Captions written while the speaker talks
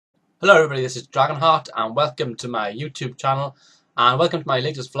Hello everybody, this is Dragonheart and welcome to my YouTube channel and welcome to my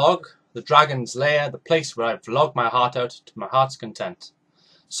latest vlog, the Dragon's Lair, the place where I vlog my heart out to my heart's content.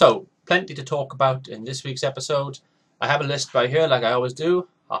 So, plenty to talk about in this week's episode. I have a list right here like I always do,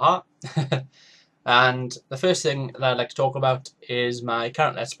 haha. And the first thing that I'd like to talk about is my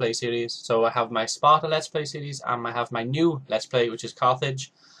current Let's Play series. So I have my Sparta Let's Play series and I have my new Let's Play, which is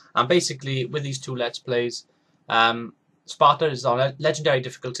Carthage. And basically with these two Let's Plays, Sparta is on a legendary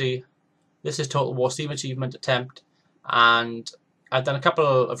difficulty. This is Total War Steam Achievement Attempt, and I've done a couple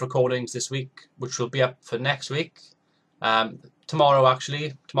of recordings this week, which will be up for next week. Tomorrow,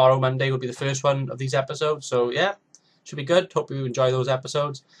 actually. Tomorrow, Monday, will be the first one of these episodes, so yeah, should be good. Hope you enjoy those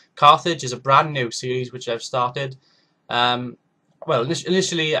episodes. Carthage is a brand new series which I've started. Well,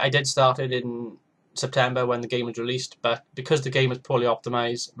 initially I did start it in September when the game was released, but because the game was poorly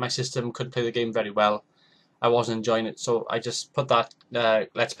optimized, my system couldn't play the game very well. I wasn't enjoying it, so I just put that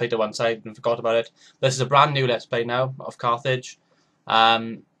Let's Play to one side and forgot about it. This is a brand new Let's Play now of Carthage.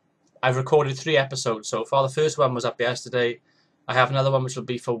 I've recorded 3 episodes so far. The first one was up yesterday. I have another one which will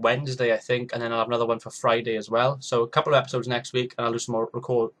be for Wednesday, I think, and then I'll have another one for Friday as well. So a couple of episodes next week, and I'll do some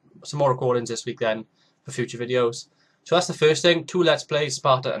more recordings this week then for future videos. So that's the first thing, 2 Let's Plays,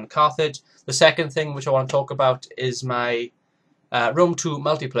 Sparta and Carthage. The second thing which I want to talk about is my Rome 2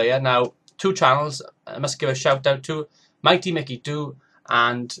 multiplayer. Now, 2 channels I must give a shout out to: Mighty Mickey 2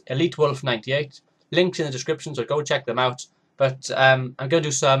 and Elite Wolf 98. Links in the description, so go check them out. But I'm going to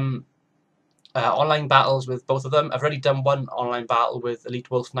do some online battles with both of them. I've already done one online battle with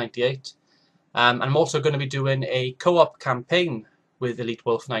Elite Wolf 98. I'm also going to be doing a co-op campaign with Elite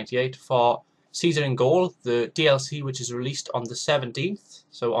Wolf 98 for Caesar in Gaul, the DLC which is released on the 17th,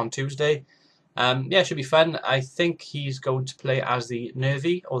 so on Tuesday. Yeah, it should be fun. I think he's going to play as the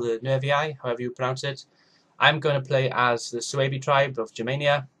Nervii, or the Nervii, however you pronounce it. I'm going to play as the Suebi tribe of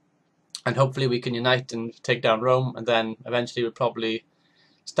Germania, and hopefully we can unite and take down Rome, and then eventually we'll probably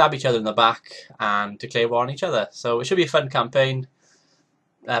stab each other in the back and declare war on each other. So it should be a fun campaign.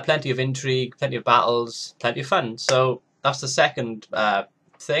 Plenty of intrigue, plenty of battles, plenty of fun. So that's the second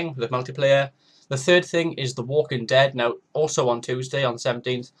thing, the multiplayer. The third thing is The Walking Dead. Now, also on Tuesday, on the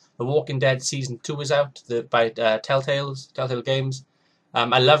 17th, The Walking Dead Season 2 is out by Telltale Games.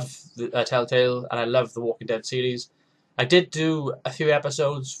 I love Telltale, and I love The Walking Dead series. I did do a few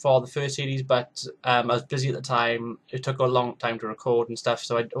episodes for the first series, but I was busy at the time. It took a long time to record and stuff,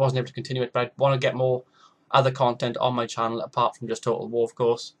 so I wasn't able to continue it, but I want to get more other content on my channel, apart from just Total War, of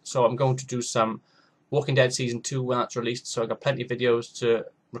course. So I'm going to do some Walking Dead Season 2 when that's released, so I've got plenty of videos to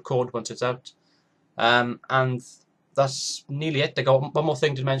record once it's out. And that's nearly it. I got one more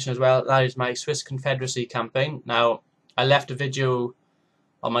thing to mention as well. That is my Swiss Confederacy campaign. Now, I left a video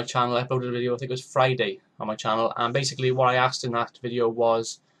on my channel. I uploaded a video, I think it was Friday, on my channel. And basically what I asked in that video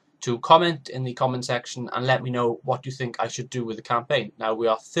was to comment in the comment section and let me know what you think I should do with the campaign. Now, we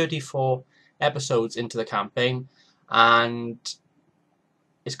are 34 episodes into the campaign, and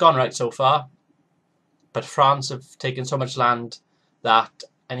it's gone right so far. But France have taken so much land that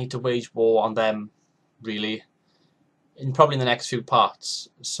I need to wage war on them, really, probably in the next few parts.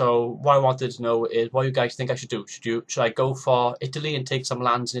 So what I wanted to know is what you guys think I should do. Should I go for Italy and take some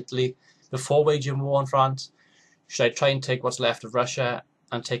lands in Italy before waging war on France? Should I try and take what's left of Russia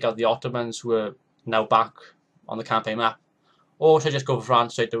and take out the Ottomans, who are now back on the campaign map? Or should I just go for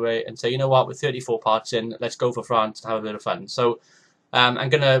France straight away and say, you know what, with 34 parts in, let's go for France and have a bit of fun? So I'm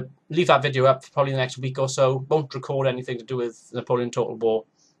going to leave that video up for probably the next week or so. Won't record anything to do with Napoleon Total War.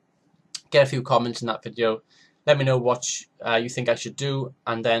 Get a few comments in that video. Let me know what you think I should do,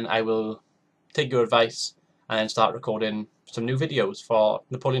 and then I will take your advice and then start recording some new videos for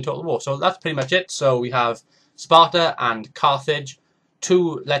Napoleon Total War. So that's pretty much it. So we have Sparta and Carthage,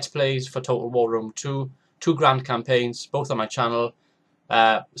 2 Let's Plays for Total War Rome 2, 2 grand campaigns, both on my channel.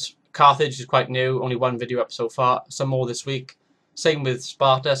 Carthage is quite new, only 1 video up so far, some more this week. Same with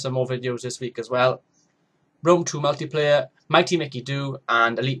Sparta, some more videos this week as well. Rome 2 multiplayer, Mighty Mickey 2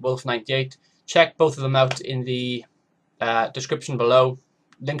 and Elite Wolf 98. Check both of them out in the description below.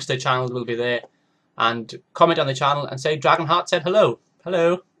 Links to the channel will be there. And comment on the channel and say Dragonheart said hello.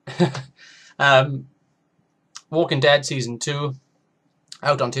 Hello. Walking Dead Season 2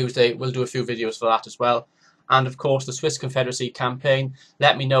 out on Tuesday. We'll do a few videos for that as well. And of course the Swiss Confederacy campaign.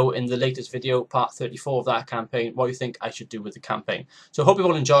 Let me know in the latest video, part 34 of that campaign, what you think I should do with the campaign. So hope you've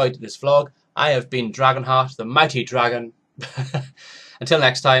all enjoyed this vlog. I have been Dragonheart, the mighty dragon. Until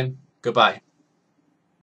next time, goodbye.